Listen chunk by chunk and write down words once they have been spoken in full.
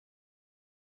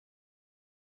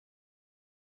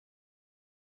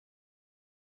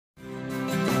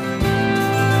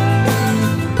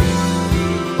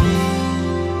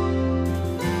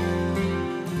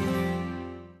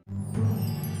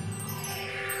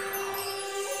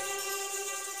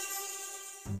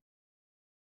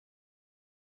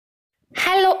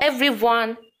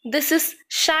everyone, this is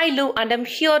Shailu and I'm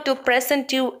here to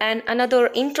present you another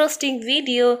interesting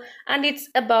video, and it's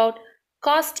about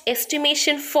cost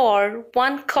estimation for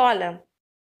one column.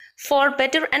 For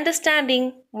better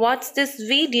understanding, watch this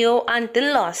video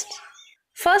until last.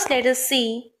 First let us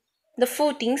see the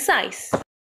footing size.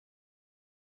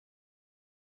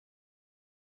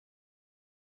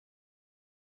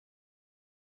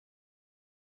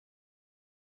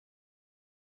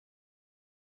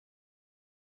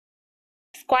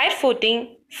 Square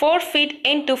footing 4 feet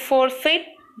into 4 feet,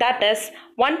 that is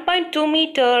 1.2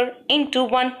 meter into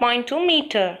 1.2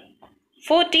 meter.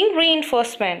 Footing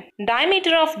reinforcement.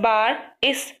 Diameter of bar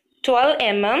is 12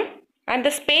 mm and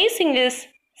the spacing is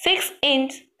 6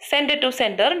 inch center to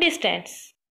center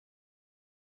distance.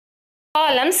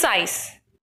 Column size.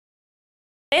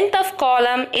 Length of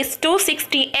column is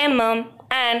 260 mm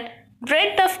and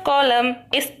breadth of column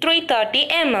is 330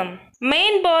 mm.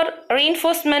 Main bar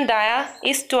reinforcement dia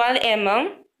is 12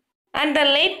 mm and the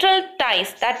lateral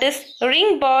ties, that is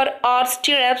ring bar or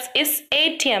stirrups, is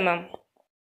 8 mm.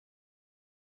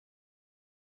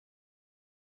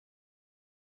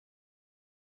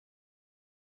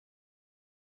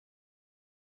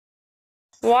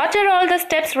 What are all the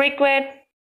steps required?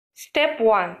 Step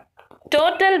 1.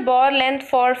 Total bar length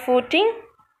for footing.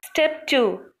 Step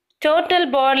 2. Total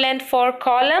bar length for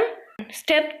column.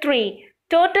 Step 3.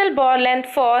 Total bar length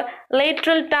for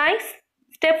lateral ties.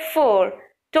 Step 4.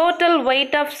 Total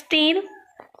weight of steel.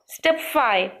 Step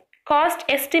 5. Cost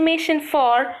estimation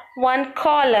for one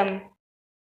column.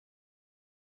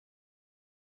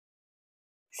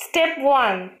 Step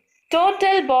 1.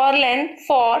 Total bar length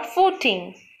for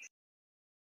footing.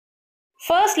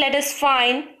 First let us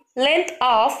find length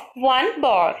of one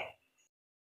bar.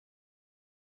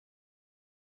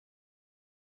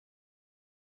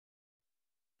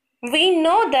 We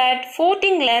know that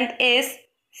footing length is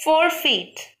 4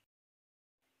 feet.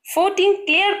 Footing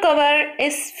clear cover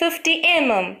is 50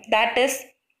 mm, that is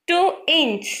 2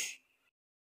 inch.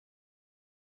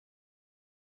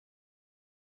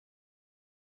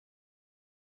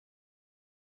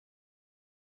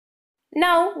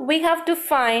 Now we have to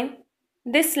find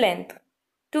this length.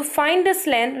 To find this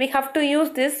length, we have to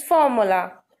use this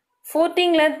formula.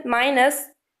 Footing length minus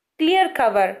clear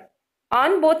cover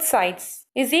on both sides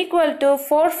is equal to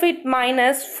 4 feet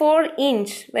minus 4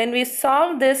 inch. When we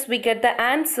solve this, we get the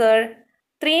answer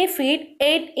 3 feet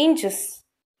 8 inches.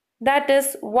 That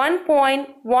is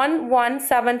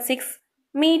 1.1176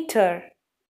 meter.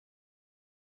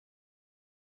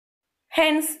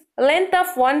 Hence, length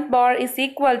of one bar is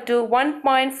equal to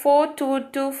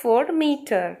 1.4224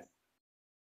 meter.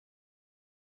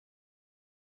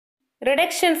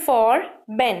 Reduction for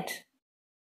bend.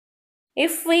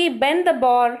 If we bend the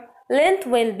bar, length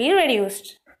will be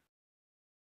reduced.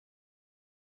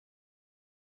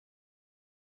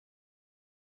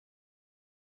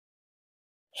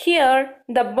 Here,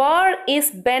 the bar is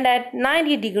bent at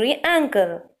 90-degree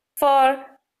angle. For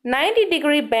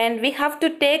 90-degree bend, we have to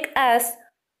take as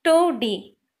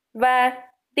 2D, where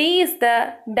D is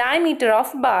the diameter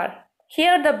of bar.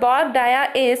 Here the bar dia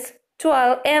is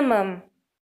 12 mm.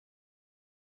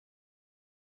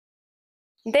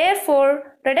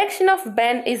 Therefore, reduction of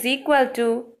bend is equal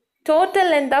to total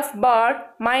length of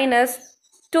bar minus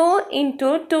 2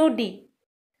 into 2D.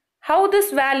 How this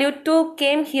value 2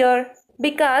 came here?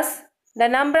 Because the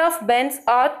number of bends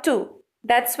are 2.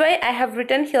 That's why I have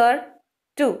written here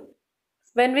 2.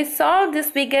 When we solve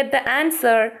this, we get the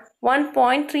answer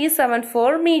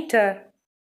 1.374 meter.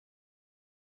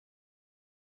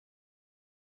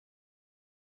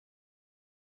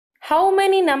 How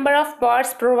many number of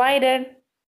bars provided?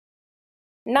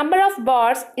 Number of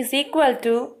bars is equal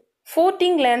to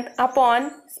footing length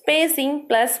upon spacing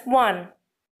plus 1.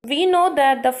 We know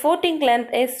that the footing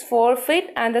length is 4 feet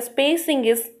and the spacing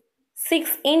is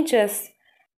 6 inches.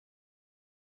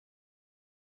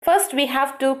 First we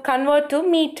have to convert to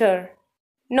meter.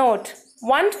 Note,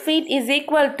 1 feet is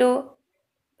equal to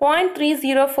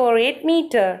 0.3048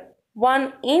 meter.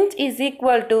 1 inch is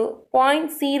equal to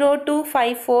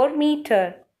 0.0254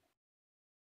 meter.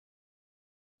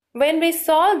 When we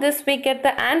solve this, we get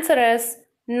the answer as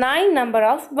 9 number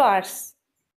of bars.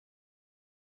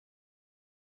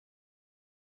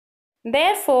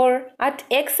 Therefore, at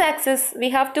x-axis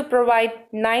we have to provide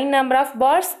 9 number of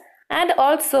bars, and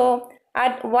also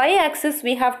at y-axis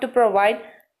we have to provide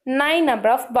 9 number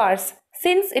of bars,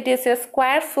 since it is a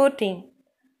square footing.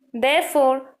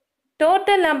 Therefore,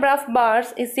 total number of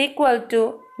bars is equal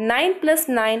to 9 plus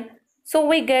 9, so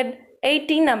we get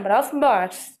 80 number of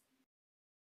bars.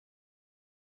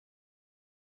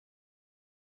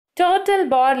 Total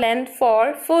bar length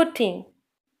for footing.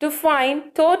 To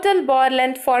find total bar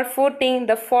length for footing,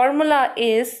 the formula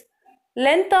is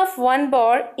length of one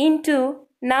bar into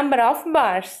number of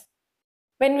bars.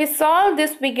 When we solve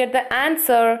this, we get the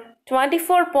answer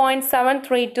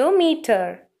 24.732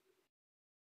 meter.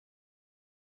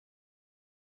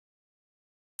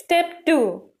 Step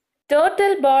 2.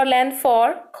 Total bar length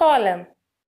for column.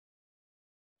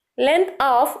 Length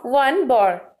of one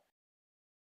bar.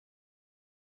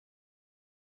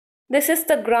 This is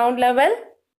the ground level.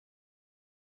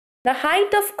 The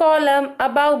height of column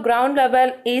above ground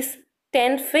level is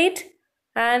 10 feet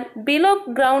and below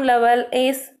ground level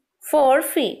is 4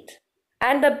 feet.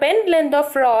 And the bend length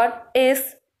of rod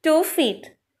is 2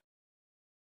 feet.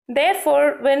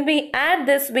 Therefore, when we add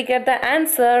this, we get the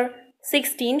answer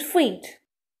 16 feet.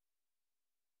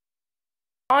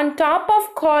 On top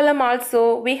of column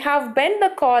also, we have bent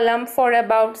the column for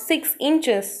about 6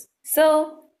 inches.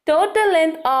 So, total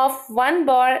length of one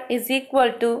bar is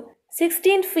equal to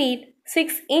 16 feet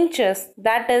 6 inches,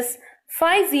 that is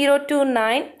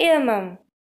 5029 mm.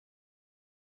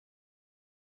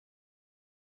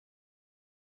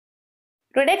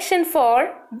 Reduction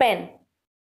for bend.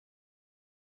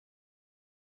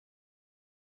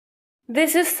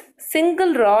 This is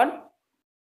single rod.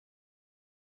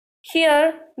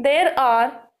 Here there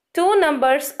are two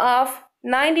numbers of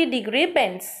 90-degree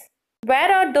bends.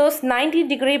 Where are those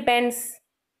 90-degree bends?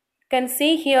 You can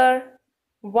see here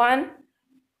 1,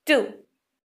 2.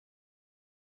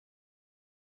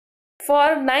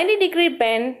 For 90-degree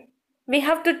bend, we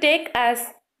have to take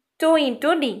as 2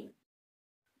 into D.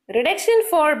 Reduction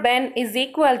for bend is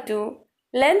equal to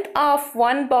length of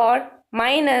one bar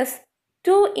minus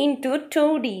 2 into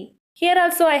 2D. Here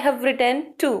also I have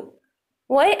written 2.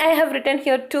 Why I have written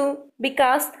here 2?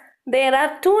 Because there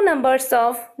are two numbers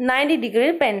of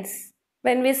 90-degree bends.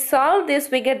 When we solve this,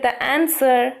 we get the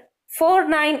answer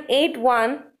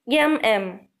 4981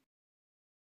 mm.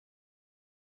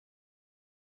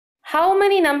 How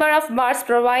many number of bars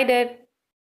provided?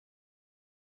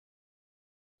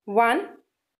 1,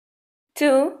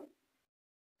 2,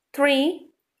 3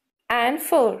 and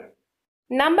 4.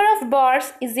 Number of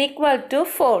bars is equal to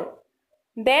 4.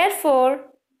 Therefore,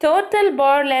 total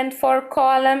bar length for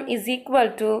column is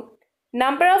equal to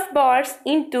number of bars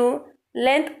into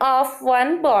length of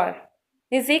one bar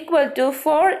is equal to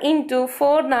 4 into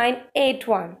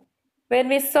 4981. When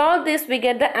we solve this, we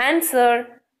get the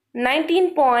answer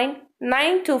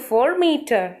 19.924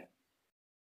 meter.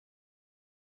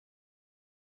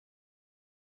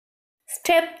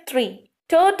 Step 3.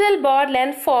 Total bar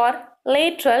length for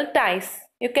lateral ties.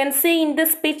 You can see in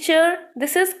this picture,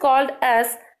 this is called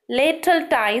as lateral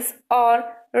ties or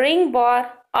ring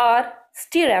bar or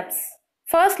stirrups.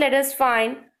 First, let us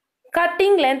find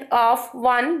cutting length of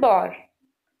one bar.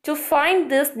 To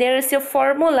find this, there is a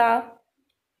formula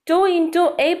 2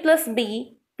 into A plus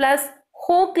B plus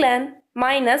hook length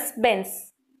minus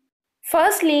bends.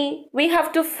 Firstly, we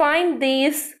have to find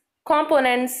these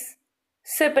components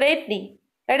separately.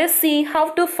 Let us see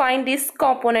how to find these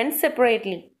components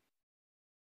separately.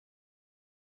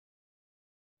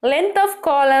 Length of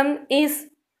column is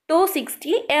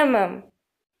 260 mm.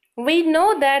 We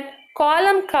know that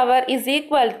column cover is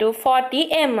equal to 40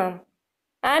 mm.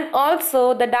 And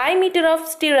also the diameter of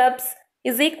stirrups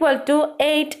is equal to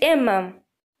 8 mm.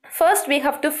 First we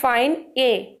have to find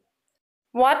A.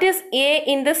 What is A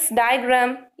in this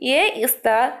diagram? A is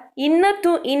the inner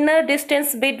to inner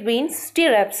distance between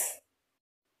stirrups.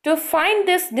 To find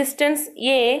this distance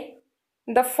A,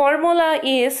 the formula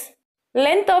is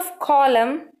length of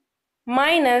column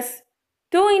minus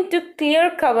 2 into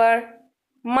clear cover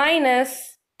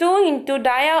minus 2 into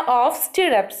dia of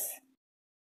stirrups.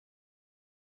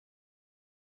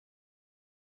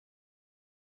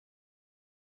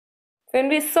 When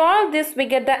we solve this, we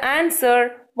get the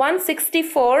answer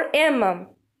 164 mm.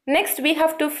 Next, we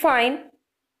have to find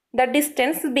the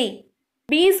distance B.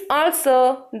 B is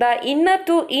also the inner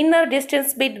to inner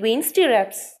distance between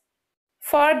stirrups.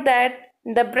 For that,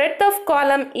 the breadth of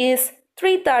column is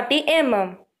 330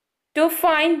 mm. To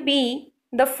find B,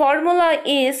 the formula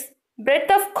is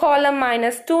breadth of column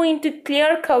minus 2 into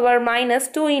clear cover minus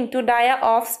 2 into dia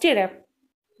of stirrup.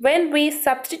 When we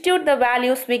substitute the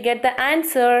values, we get the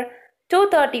answer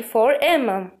 234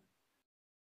 mm.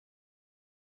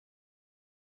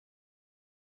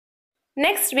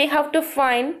 Next, we have to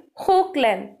find hook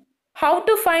length. How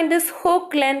to find this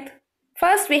hook length?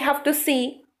 First, we have to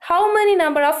see how many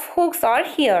number of hooks are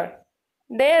here.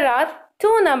 There are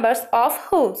two numbers of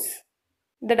hooks.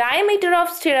 The diameter of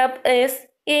stirrup is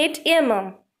 8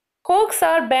 mm. Hooks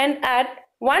are bent at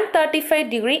 135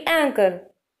 degree angle.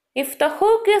 If the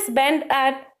hook is bent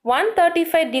at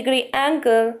 135-degree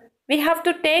angle we have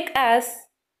to take as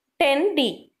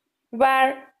 10D,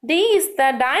 where D is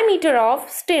the diameter of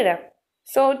stirrup.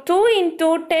 So 2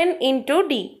 into 10 into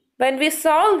D. When we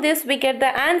solve this, we get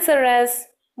the answer as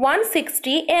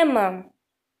 160 mm.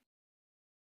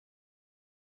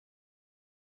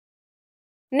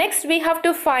 Next, we have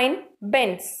to find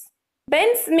bends.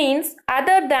 Bends means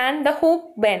other than the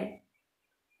hook bend,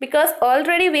 because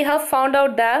already we have found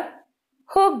out the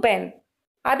hook bend.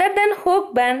 Other than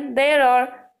hook bend, there are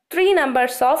 3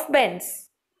 numbers of bends.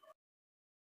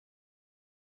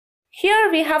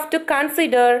 Here we have to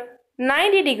consider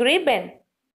 90-degree bend.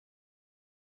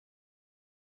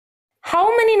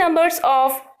 How many numbers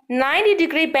of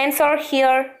 90-degree bends are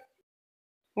here?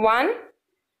 1,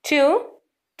 2,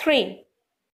 3.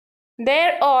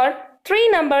 There are 3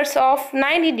 numbers of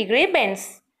 90-degree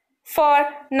bends. For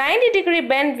 90-degree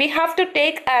bend, we have to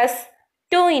take as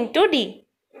 2 into D,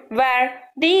 where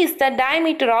D is the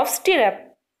diameter of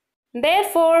stirrup.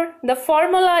 Therefore, the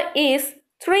formula is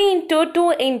 3 into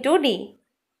 2 into D.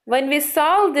 When we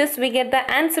solve this, we get the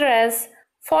answer as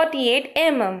 48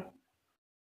 mm.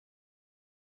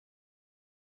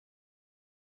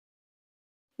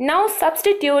 Now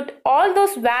substitute all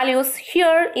those values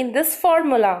here in this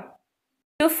formula.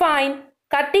 To find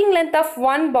cutting length of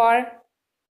one bar,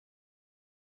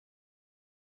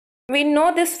 we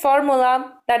know this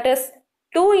formula, that is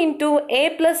 2 into A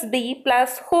plus B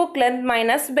plus hook length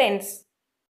minus bends.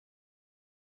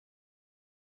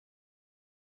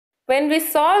 When we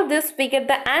solve this, we get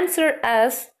the answer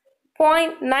as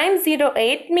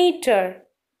 0.908 meter.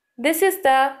 This is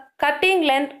the cutting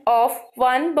length of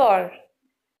one bar.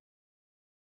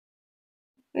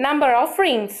 Number of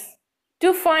rings.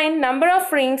 To find number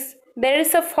of rings, there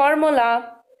is a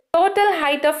formula: total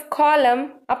height of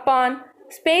column upon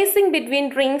spacing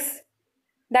between rings,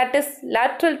 that is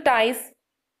lateral ties,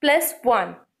 plus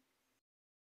 1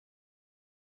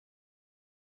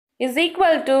 is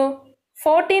equal to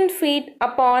 14 feet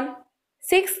upon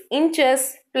 6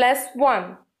 inches plus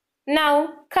 1.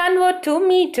 Now convert to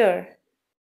meter.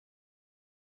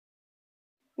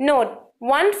 Note,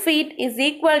 1 feet is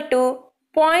equal to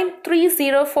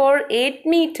 0.3048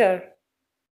 meter.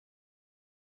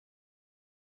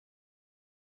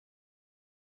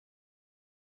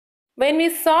 When we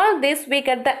solve this, we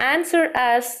get the answer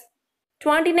as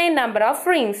 29 number of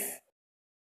rings.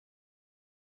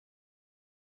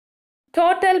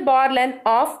 Total bar length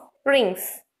of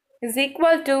rings is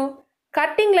equal to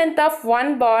cutting length of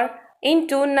one bar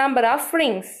into number of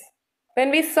rings. When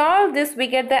we solve this, we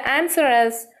get the answer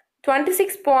as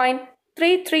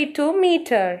 26.332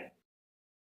 meter.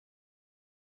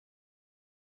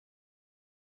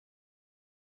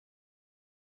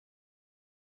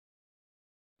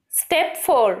 Step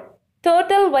 4.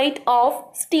 Total weight of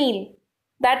steel,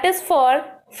 that is for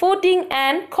footing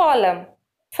and column.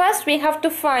 First, we have to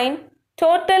find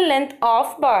total length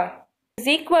of bar is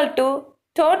equal to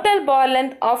total bar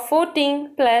length of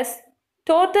footing plus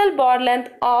total bar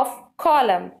length of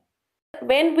column.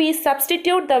 When we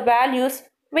substitute the values,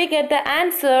 we get the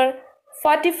answer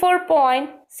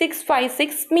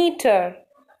 44.656 meter.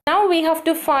 Now we have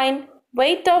to find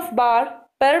weight of bar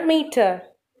per meter.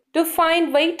 To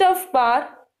find weight of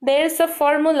bar, there is a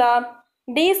formula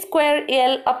D square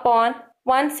L upon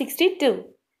 162,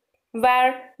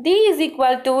 where D is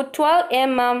equal to 12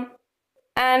 mm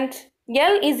and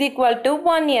L is equal to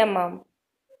 1 mm.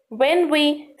 When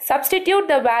we substitute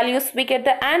the values, we get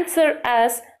the answer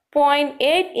as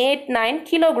 0.889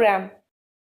 kilogram.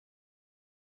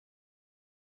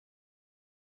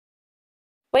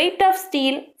 Weight of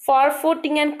steel for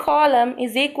footing and column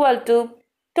is equal to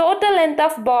total length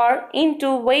of bar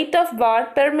into weight of bar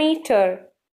per meter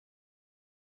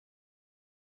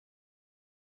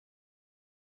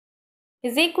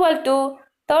is equal to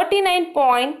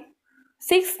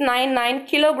 39.699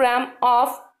 kilogram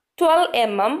of 12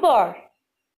 mm bar.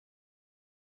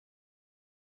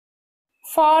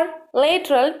 For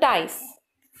lateral ties,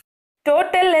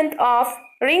 total length of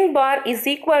ring bar is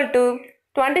equal to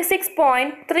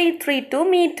 26.332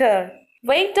 meter.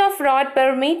 Weight of rod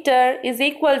per meter is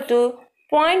equal to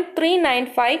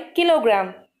 0.395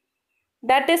 kilogram.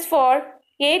 That is for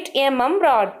 8 mm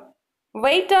rod.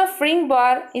 Weight of ring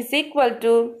bar is equal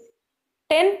to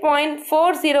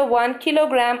 10.401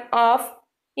 kilogram of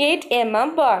 8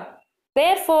 mm bar.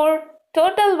 Therefore,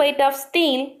 total weight of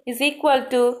steel is equal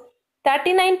to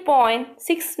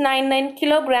 39.699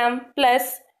 kilogram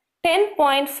plus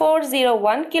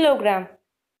 10.401 kilogram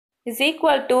is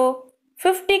equal to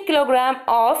 50 kilogram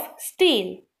of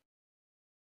steel.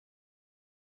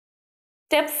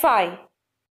 Step 5.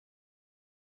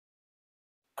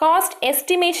 Cost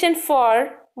estimation for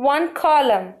one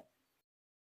column.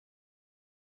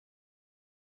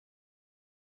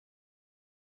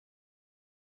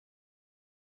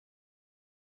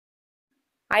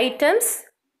 Items,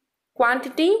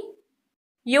 quantity,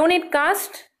 unit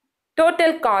cost,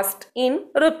 total cost in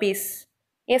rupees.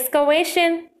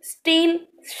 Excavation, steel,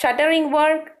 shuttering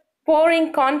work,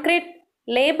 pouring concrete,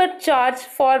 labor charge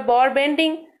for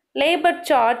barbending, labor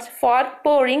charge for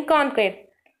pouring concrete.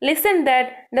 Listen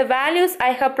that the values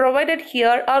I have provided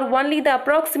here are only the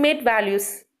approximate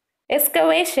values.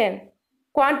 Excavation,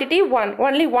 quantity 1,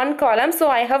 only one column, so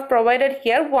I have provided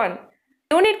here 1.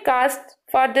 Unit cost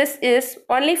for this is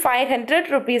only 500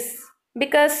 rupees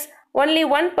because only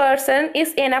one person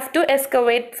is enough to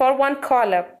excavate for one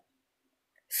column.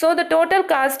 So the total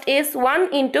cost is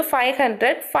 1 into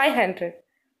 500, 500.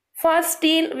 For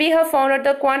steel, we have found out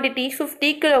the quantity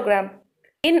 50 kg.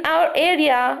 In our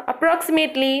area,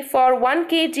 approximately for 1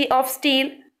 kg of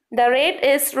steel, the rate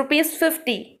is rupees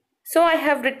 50. So I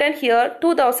have written here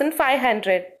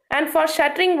 2500. And for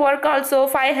shuttering work also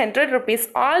 500 rupees.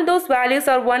 All those values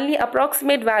are only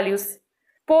approximate values.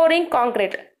 Pouring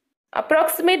concrete.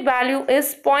 Approximate value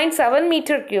is 0.7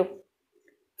 meter cube.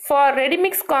 For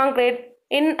ready-mix concrete,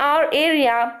 in our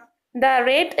area, the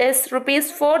rate is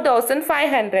rupees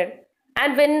 4500.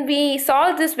 And when we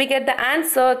solve this, we get the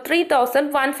answer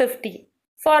 3150.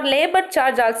 For labor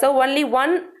charge also, only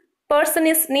one person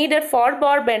is needed for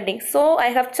bar bending. So I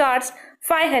have charged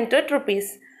 500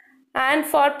 rupees. And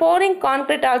for pouring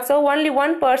concrete also, only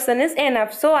one person is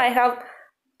enough. So I have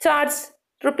charged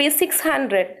rupees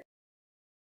 600.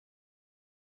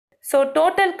 So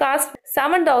total cost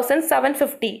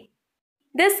 7750.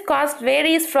 This cost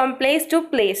varies from place to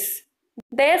place.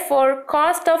 Therefore,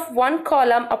 cost of one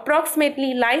column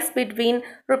approximately lies between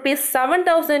rupees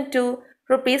 7000 to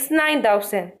rupees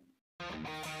 9000.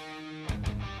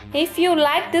 If you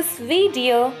like this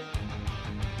video,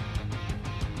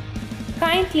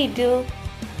 kindly do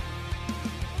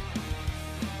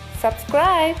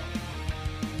subscribe,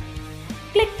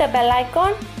 click the bell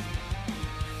icon,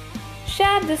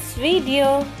 share this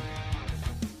video,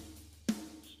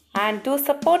 and to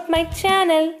support my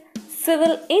channel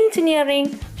Civil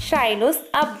Engineering Shailu's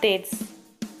Updates.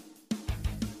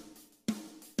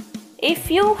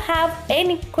 If you have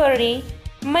any query,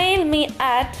 mail me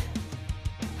at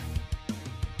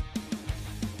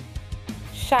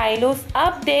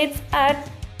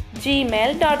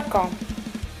shailusupdates@gmail.com.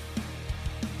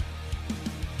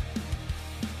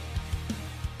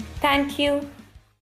 Thank you.